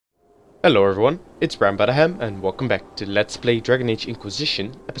Hello everyone, it's BramButterham and welcome back to Let's Play Dragon Age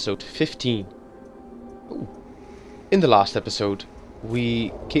Inquisition, episode 15. Ooh. In the last episode,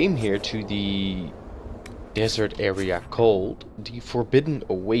 we came here to the desert area called the Forbidden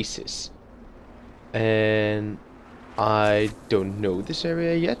Oasis. And I don't know this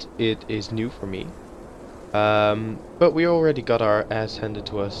area yet, it is new for me. But we already got our ass handed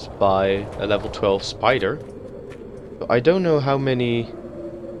to us by a level 12 spider. So I don't know how many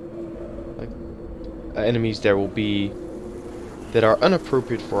enemies there will be that are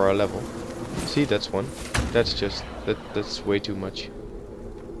inappropriate for our level. See, that's one. That's just that's way too much.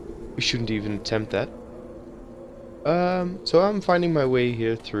 We shouldn't even attempt that. So I'm finding my way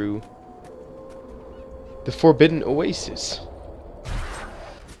here through the Forbidden Oasis.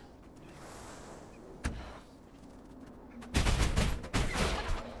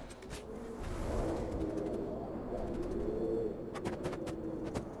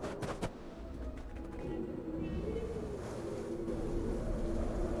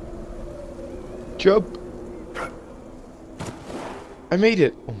 Jump! I made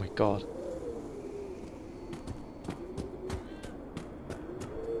it! Oh my god.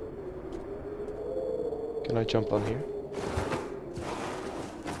 Can I jump on here?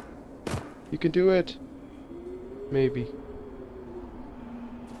 You can do it! Maybe.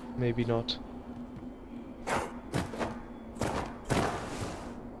 Maybe not.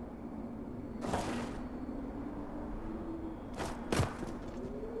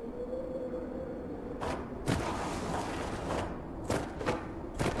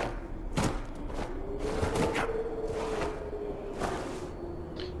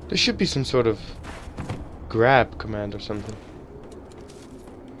 There should be some sort of grab command or something.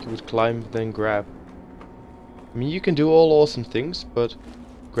 You would climb, then grab. I mean, you can do all awesome things, but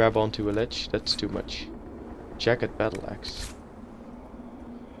grab onto a ledge, that's too much. Jagged battle axe.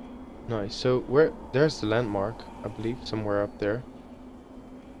 Nice. So there's the landmark, I believe, somewhere up there.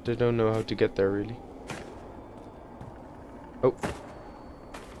 I don't know how to get there really. Oh.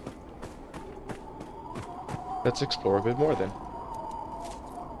 Let's explore a bit more then.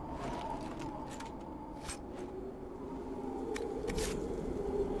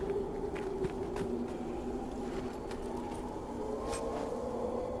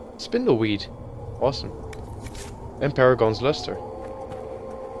 Spindleweed. Awesome. And Paragon's Luster.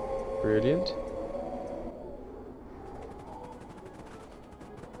 Brilliant.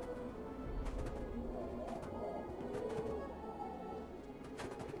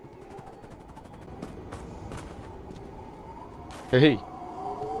 Hey.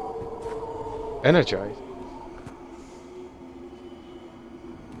 Energize.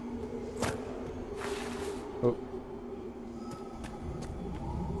 Oh.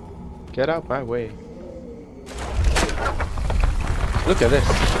 Get out my way. Look at this.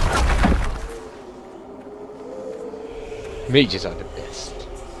 Mages are the best.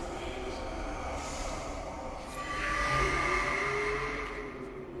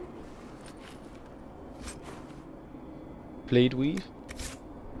 Blade weave.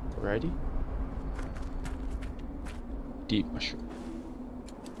 Alrighty. Deep mushroom.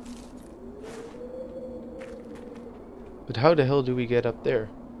 But how the hell do we get up there?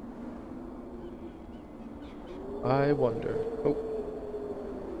 I wonder. Oh.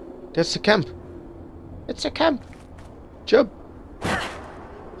 That's a camp. It's a camp. Jump.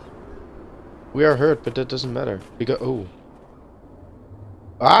 We are hurt, but that doesn't matter. We got... Oh.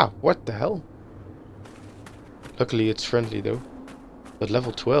 Ah, what the hell? Luckily it's friendly though. But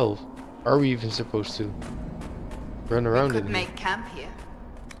level 12. Are we even supposed to run around in here? Make camp here.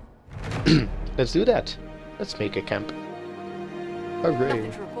 Let's do that. Let's make a camp. Hooray.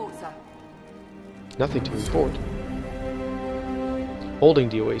 Nothing to report, sir. Nothing to report. Holding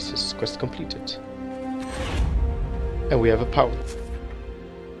the oasis, quest completed. And we have a power.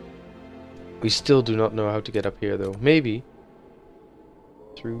 We still do not know how to get up here though. Maybe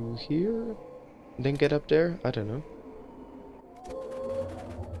through here? And then get up there? I don't know.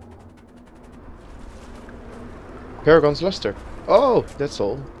 Paragon's Luster. Oh, that's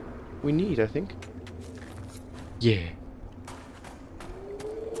all we need, I think. Yeah.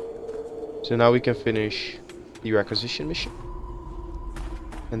 So now we can finish the acquisition mission.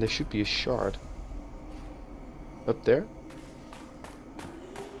 And there should be a shard up there.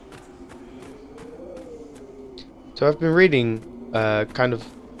 So I've been reading kind of...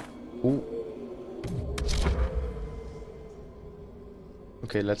 Ooh.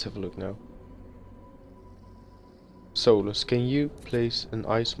 Okay, let's have a look now. Solus, can you place an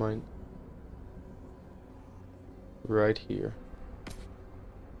ice mine right here?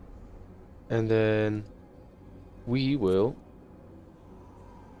 And then we will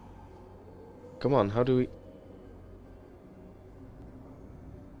Come on, how do we...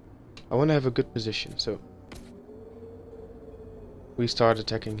 I want to have a good position, so... We start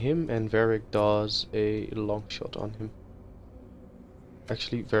attacking him, and Varric does a long shot on him.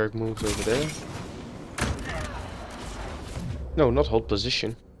 Actually, Varric moves over there. No, not hold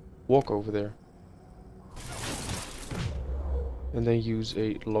position. Walk over there. And then use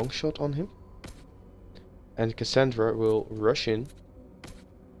a long shot on him. And Cassandra will rush in.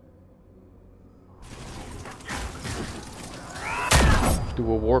 Do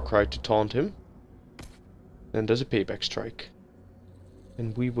a war cry to taunt him. Then does a payback strike.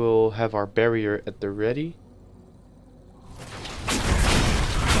 And we will have our barrier at the ready.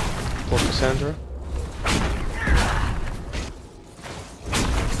 For Cassandra.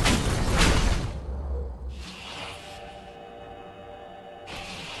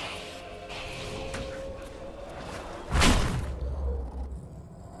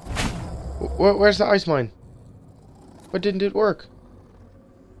 Where's the ice mine? Why didn't it work?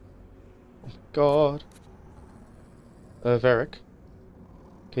 Oh my god. Varric,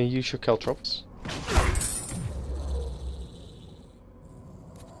 can you use your caltrops?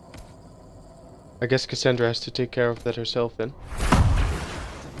 I guess Cassandra has to take care of that herself then.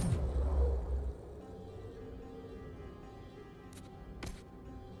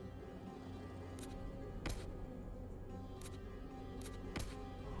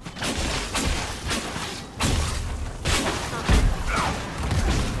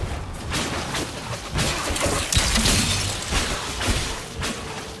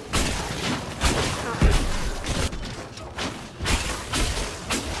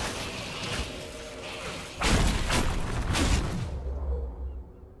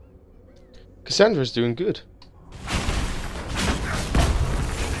 Cassandra's doing good.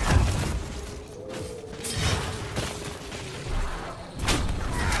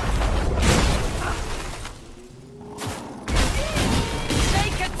 They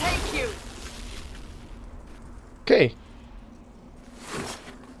can take you. Okay.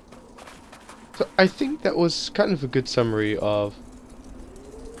 So I think that was kind of a good summary of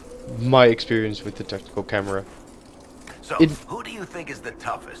my experience with the tactical camera. So, who do you think is the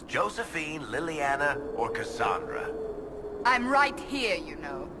toughest? Josephine, Liliana, or Cassandra? I'm right here, you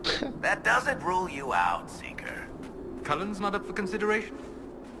know. That doesn't rule you out, Seeker. Cullen's not up for consideration?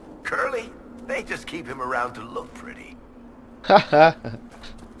 Curly, they just keep him around to look pretty. Haha.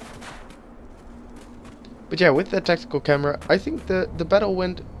 But yeah, with that tactical camera, I think the battle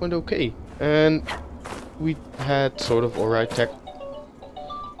went okay. And we had sort of alright tech.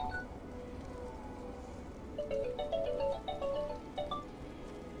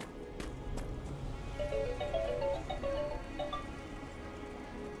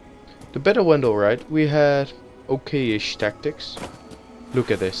 The battle went alright. We had okay-ish tactics. Look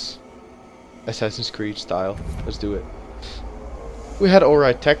at this. Assassin's Creed style. Let's do it. We had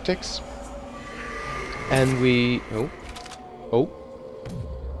alright tactics. And we... Oh.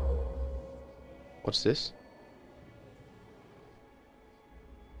 What's this?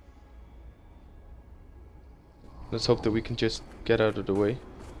 Let's hope that we can just get out of the way.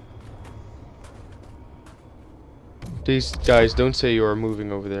 Please, guys, don't say you are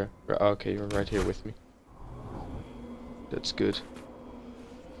moving over there. Okay, you're right here with me. That's good.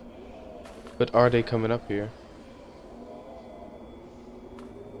 But are they coming up here?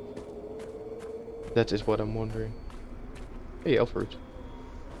 That is what I'm wondering. Hey, Elfroot.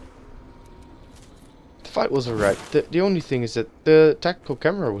 The fight was alright. The only thing is that the tactical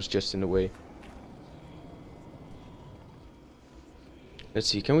camera was just in the way. Let's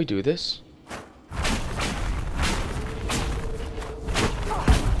see, can we do this?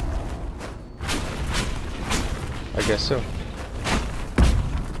 I guess so.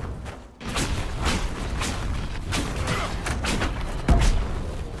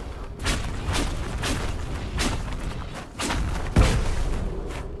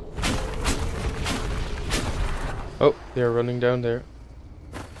 Oh, they're running down there.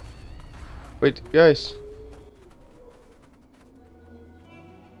 Wait, guys.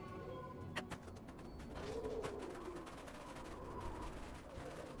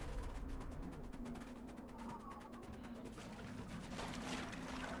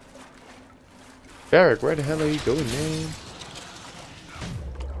 Varric, where the hell are you going, man?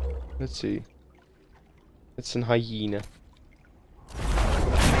 Let's see. It's an hyena.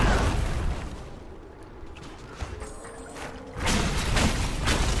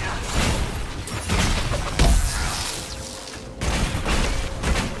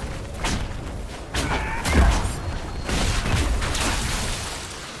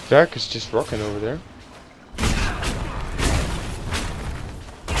 Varric is just rocking over there.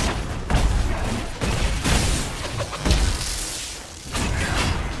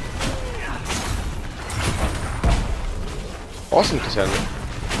 Awesome, Cassandra.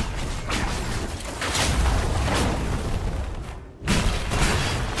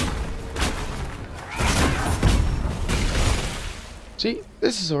 See,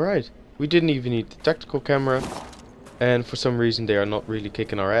 this is alright. We didn't even need the tactical camera. And for some reason they are not really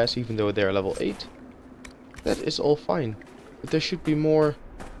kicking our ass, even though they are level 8. That is all fine. But there should be more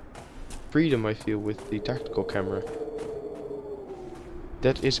freedom, I feel, with the tactical camera.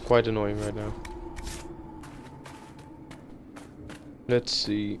 That is quite annoying right now. Let's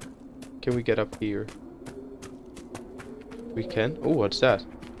see. Can we get up here? We can. Oh, what's that?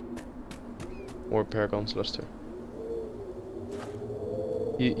 More Paragon's luster.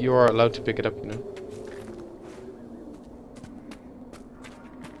 You are allowed to pick it up, you know.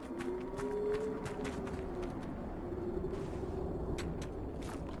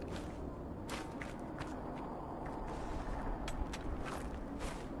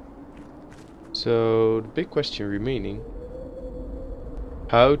 So the big question remaining: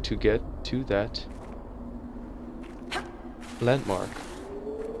 how to get to that landmark?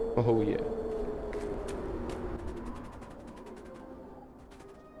 Oh yeah.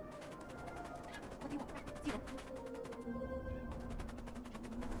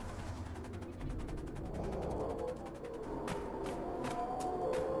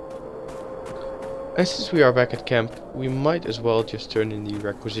 And since we are back at camp, we might as well just turn in the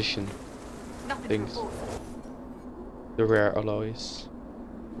requisition things. The rare alloys.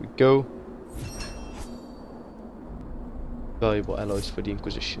 We go. Valuable alloys for the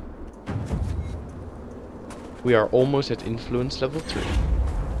Inquisition. We are almost at influence level 3.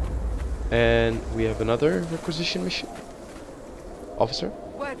 And we have another requisition mission. Officer?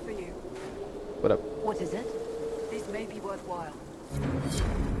 Word for you. What up? What is it? This may be worthwhile.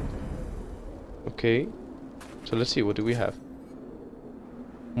 Okay. So let's see, what do we have?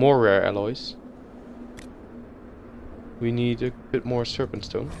 More rare alloys. We need a bit more serpent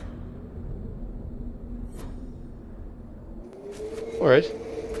stone. Alright.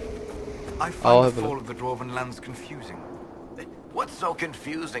 I I'll find have the a fall look. of the Dwarven lands confusing. What's so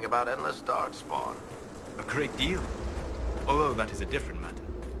confusing about endless darkspawn? A great deal. Although that is a different matter.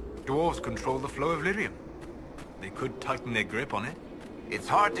 Dwarves control the flow of lyrium. They could tighten their grip on it. It's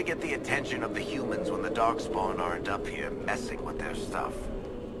hard to get the attention of the humans when the darkspawn aren't up here messing with their stuff.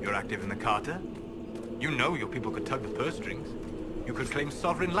 You're active in the Carter. You know your people could tug the purse strings. You could claim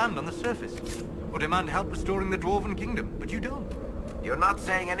sovereign land on the surface. Or demand help restoring the Dwarven kingdom, but you don't. You're not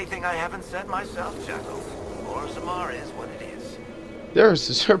saying anything I haven't said myself, Jackal. Or Zamar is what it is. There's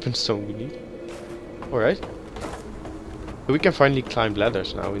the serpent stone we need. Alright. So we can finally climb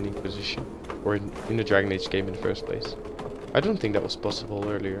ladders now in Inquisition. Or in the Dragon Age game in the first place. I don't think that was possible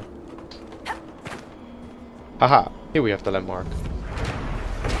earlier. Haha, here we have the landmark.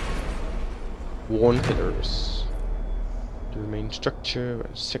 Worn pillars. The main structure,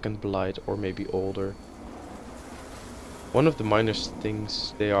 second blight, or maybe older. One of the miners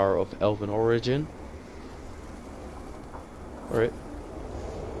thinks they are of elven origin. Alright.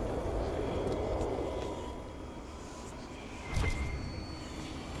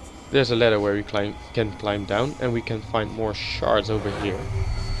 There's a ladder where we can climb down, and we can find more shards over here.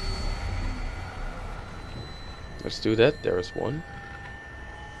 Let's do that. There is one.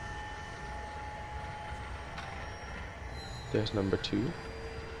 There's number 2.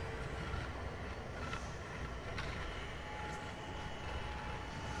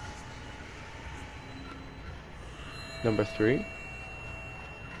 Number 3.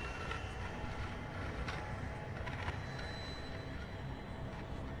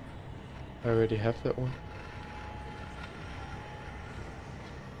 I already have that one.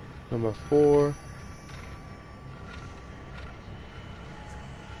 Number 4.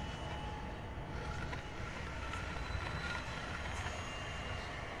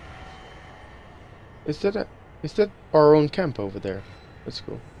 Is that our own camp over there? That's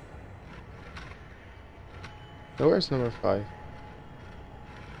cool. Now where's number 5?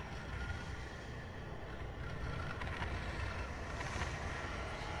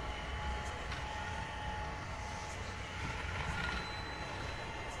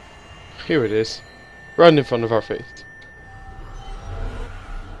 Here it is, right in front of our face.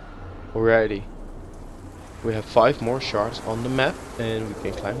 Alrighty. We have 5 more shards on the map, and we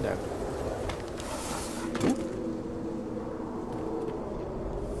can climb down.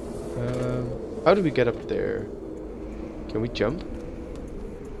 How do we get up there? Can we jump?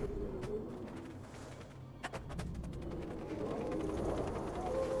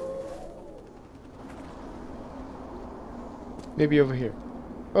 Maybe over here.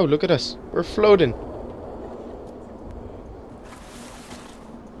 Oh, look at us. We're floating.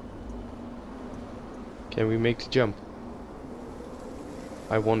 Can we make the jump?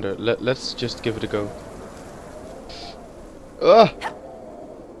 I wonder. Let's just give it a go. Ugh!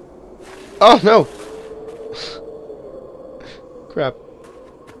 Oh no! Crap.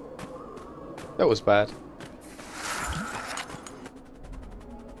 That was bad.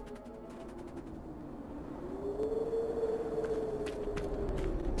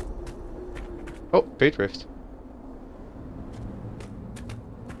 Oh, Fate Rift.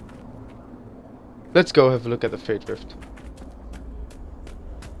 Let's go have a look at the Fate Rift.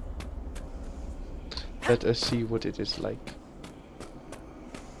 Let us see what it is like.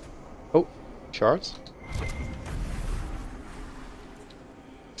 Oh, shards.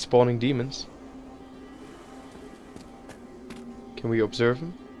 Spawning demons. Can we observe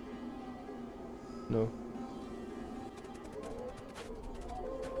them? No.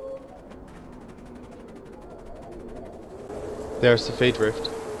 There's the Fate Rift.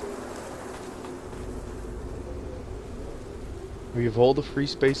 We have all the free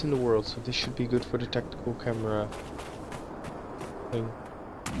space in the world, so this should be good for the tactical camera thing.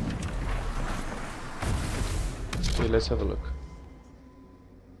 Okay, let's have a look.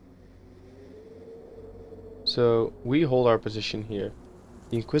 So, we hold our position here.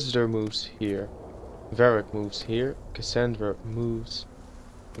 The Inquisitor moves here. Varric moves here. Cassandra moves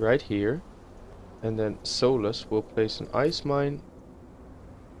right here. And then Solus will place an ice mine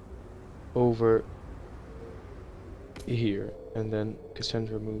over here. And then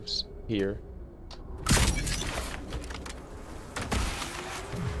Cassandra moves here.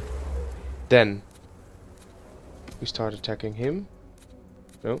 Then we start attacking him.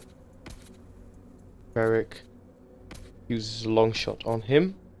 No. Varric uses a long shot on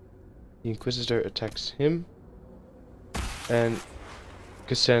him. The Inquisitor attacks him. And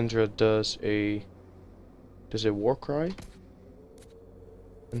Cassandra does a war cry.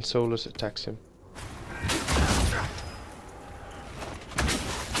 And Solus attacks him.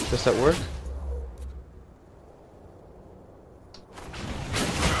 Does that work?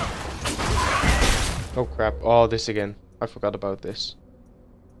 Oh crap. Oh, this again. I forgot about this.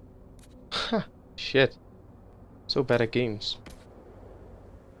 Ha! Shit. So bad at games.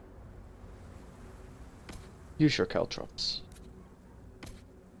 Use your caltrops.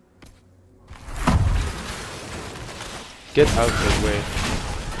 Get out of the way.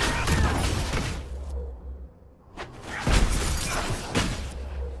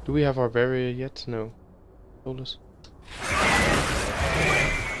 Do we have our barrier yet? No. Solus.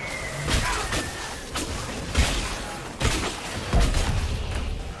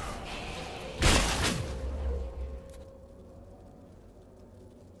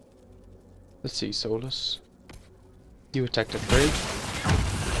 Let's see, Solus. You attacked at rate.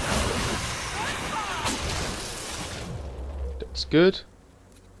 That's good.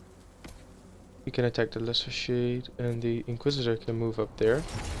 We can attack the Lesser Shade, and the Inquisitor can move up there.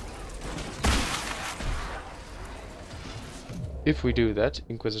 If we do that,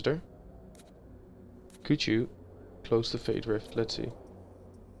 Inquisitor, could you close the Fate Rift? Let's see.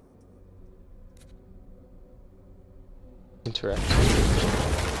 Interact.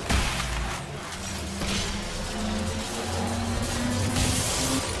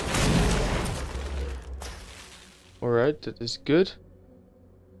 Alright, that is good.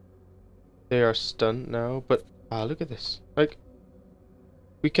 They are stunned now, but look at this. Like,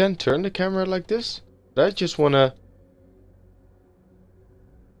 we can turn the camera like this. But I just wanna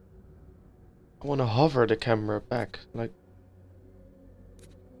hover the camera back, like,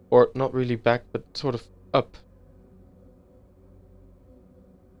 or not really back, but sort of up.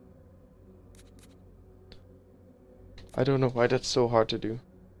 I don't know why that's so hard to do.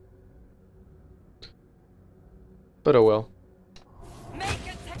 But oh well.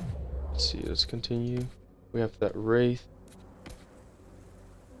 Let's see, let's continue. We have that Wraith.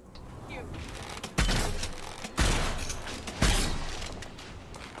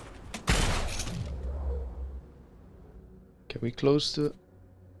 Can we close the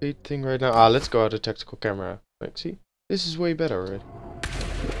Fate thing right now? Let's go out of tactical camera. Like, see? This is way better already.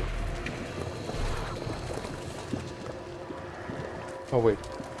 Oh wait.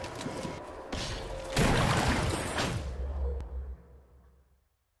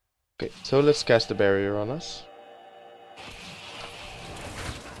 Okay, so let's cast the barrier on us.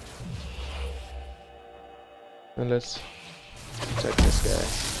 And let's attack this guy.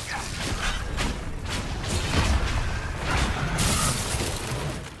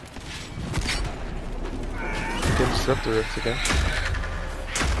 We can disrupt the rift again.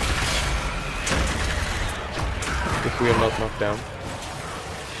 If we are not knocked down.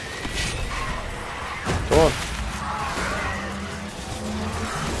 Go on.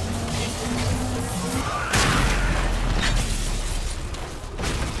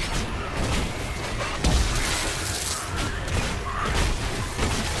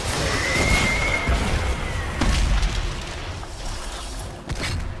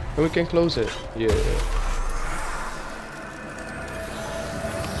 And we can close it. Yeah.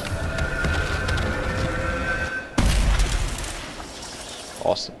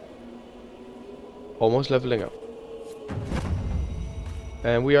 Awesome. Almost leveling up.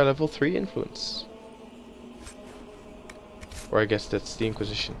 And we are level 3 influence. Or I guess that's the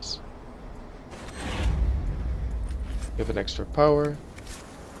Inquisitions. We have an extra power.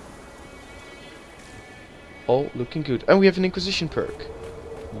 All looking good. And we have an Inquisition perk.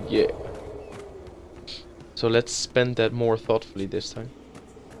 Yeah. So let's spend that more thoughtfully this time.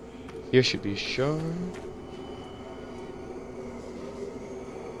 Here should be a shard.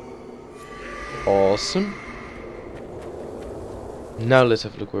 Awesome. Now let's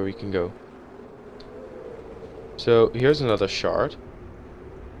have a look where we can go. So here's another shard.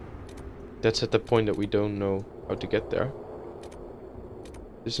 That's at the point that we don't know how to get there.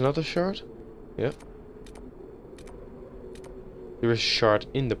 There's another shard? Yeah. There is a shard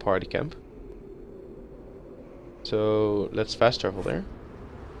in the party camp. So let's fast travel there.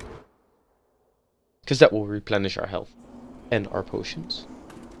 Because that will replenish our health. And our potions.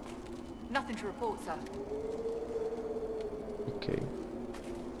 Nothing to report, sir. Okay.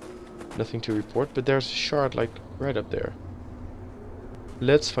 Nothing to report, but there's a shard like right up there.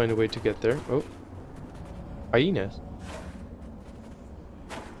 Let's find a way to get there. Oh. Hyenas.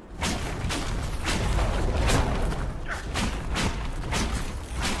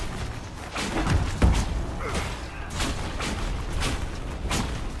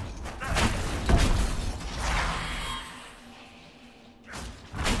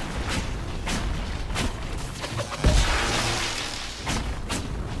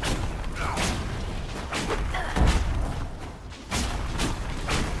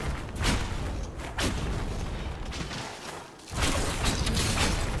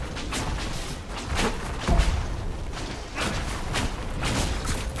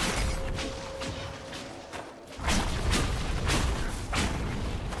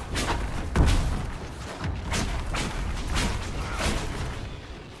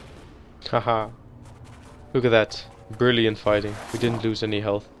 Haha. Look at that. Brilliant fighting. We didn't lose any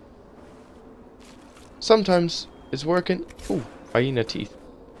health. Sometimes it's working. Ooh, hyena teeth.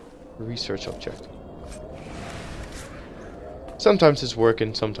 Research object. Sometimes it's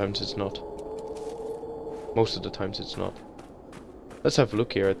working, sometimes it's not. Most of the times it's not. Let's have a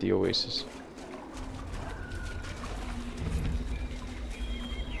look here at the oasis.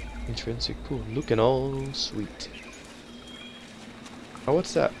 Intrinsic pool. Looking all sweet. Oh,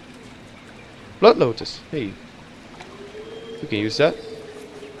 what's that? Blood Lotus. Hey. We can use that.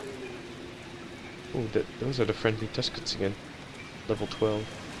 Oh, those are the friendly Tuscans again. Level 12.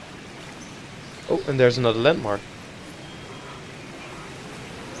 Oh, and there's another landmark.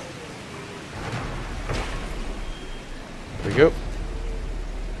 There we go.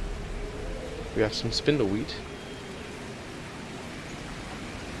 We have some spindleweed.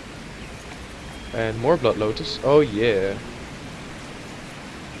 And more Blood Lotus. Oh yeah.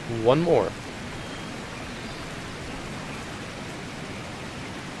 One more.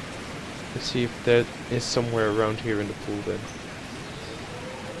 Let's see if that is somewhere around here in the pool then.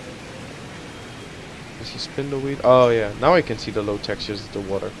 I see spindleweed. Oh yeah, now I can see the low textures of the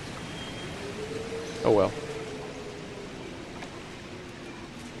water. Oh well.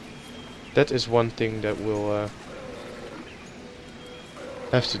 That is one thing that we'll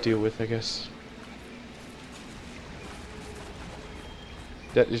have to deal with, I guess.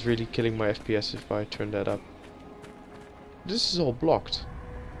 That is really killing my FPS if I turn that up. This is all blocked.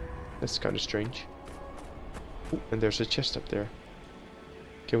 That's kind of strange. Ooh, and there's a chest up there.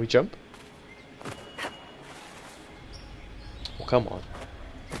 Can we jump? Oh, come on.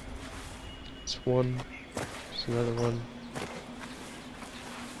 It's one. There's another one.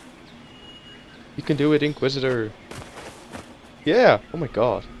 You can do it, Inquisitor. Yeah. Oh my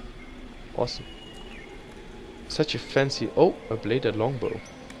god. Awesome. Such a fancy... Oh, a bladed longbow.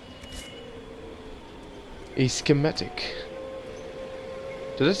 A schematic.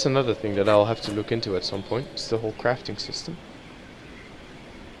 So that's another thing that I'll have to look into at some point. It's the whole crafting system.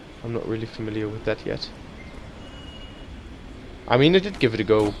 I'm not really familiar with that yet. I mean, I did give it a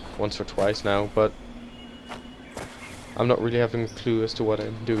go once or twice now, but I'm not really having a clue as to what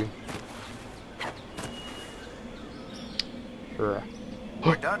I'm doing. We're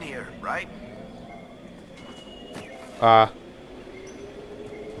done here, right? Haha,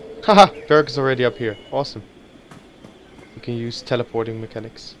 Dirk is already up here. Awesome. We can use teleporting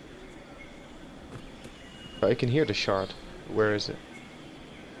mechanics. I can hear the shard. Where is it?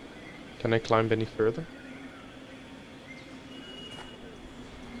 Can I climb any further?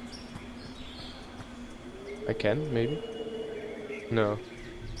 I can, maybe? No.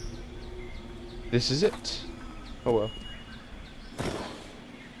 this is it. Oh well.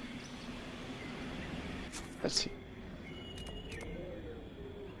 Let's see.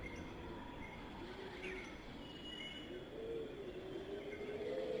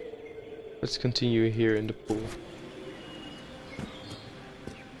 Let's continue here in the pool.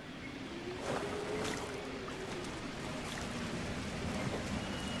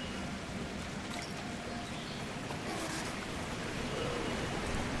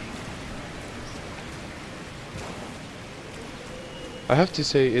 I have to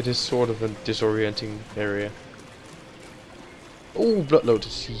say it is sort of a disorienting area. Oh, Blood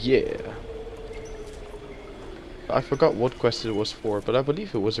Lotus, yeah. I forgot what quest it was for, but I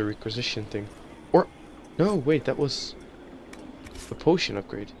believe it was a requisition thing. Or, no, wait, that was a potion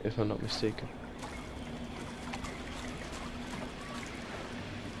upgrade, if I'm not mistaken.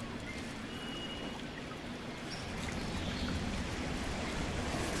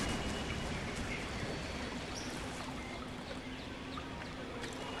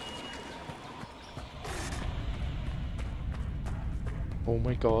 Oh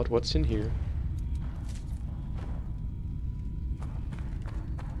my god, what's in here?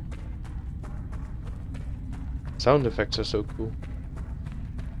 Sound effects are so cool.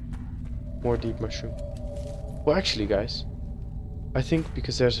 More deep mushroom. Well, actually, guys, I think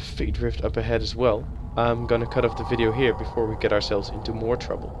because there's a fate rift up ahead as well, I'm gonna cut off the video here before we get ourselves into more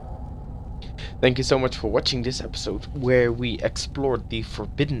trouble. Thank you so much for watching this episode where we explored the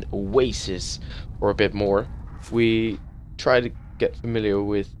Forbidden Oasis or a bit more. We tried to get familiar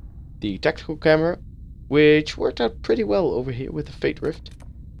with the tactical camera, which worked out pretty well over here with the fate rift.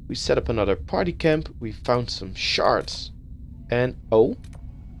 We set up another party camp, we found some shards, and oh,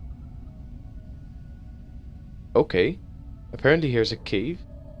 okay, apparently here's a cave,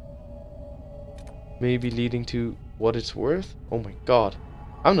 maybe leading to what it's worth. Oh my god,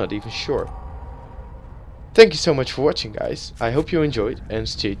 I'm not even sure. Thank you so much for watching, guys. I hope you enjoyed, and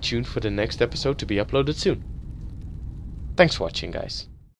stay tuned for the next episode to be uploaded soon. Thanks for watching, guys.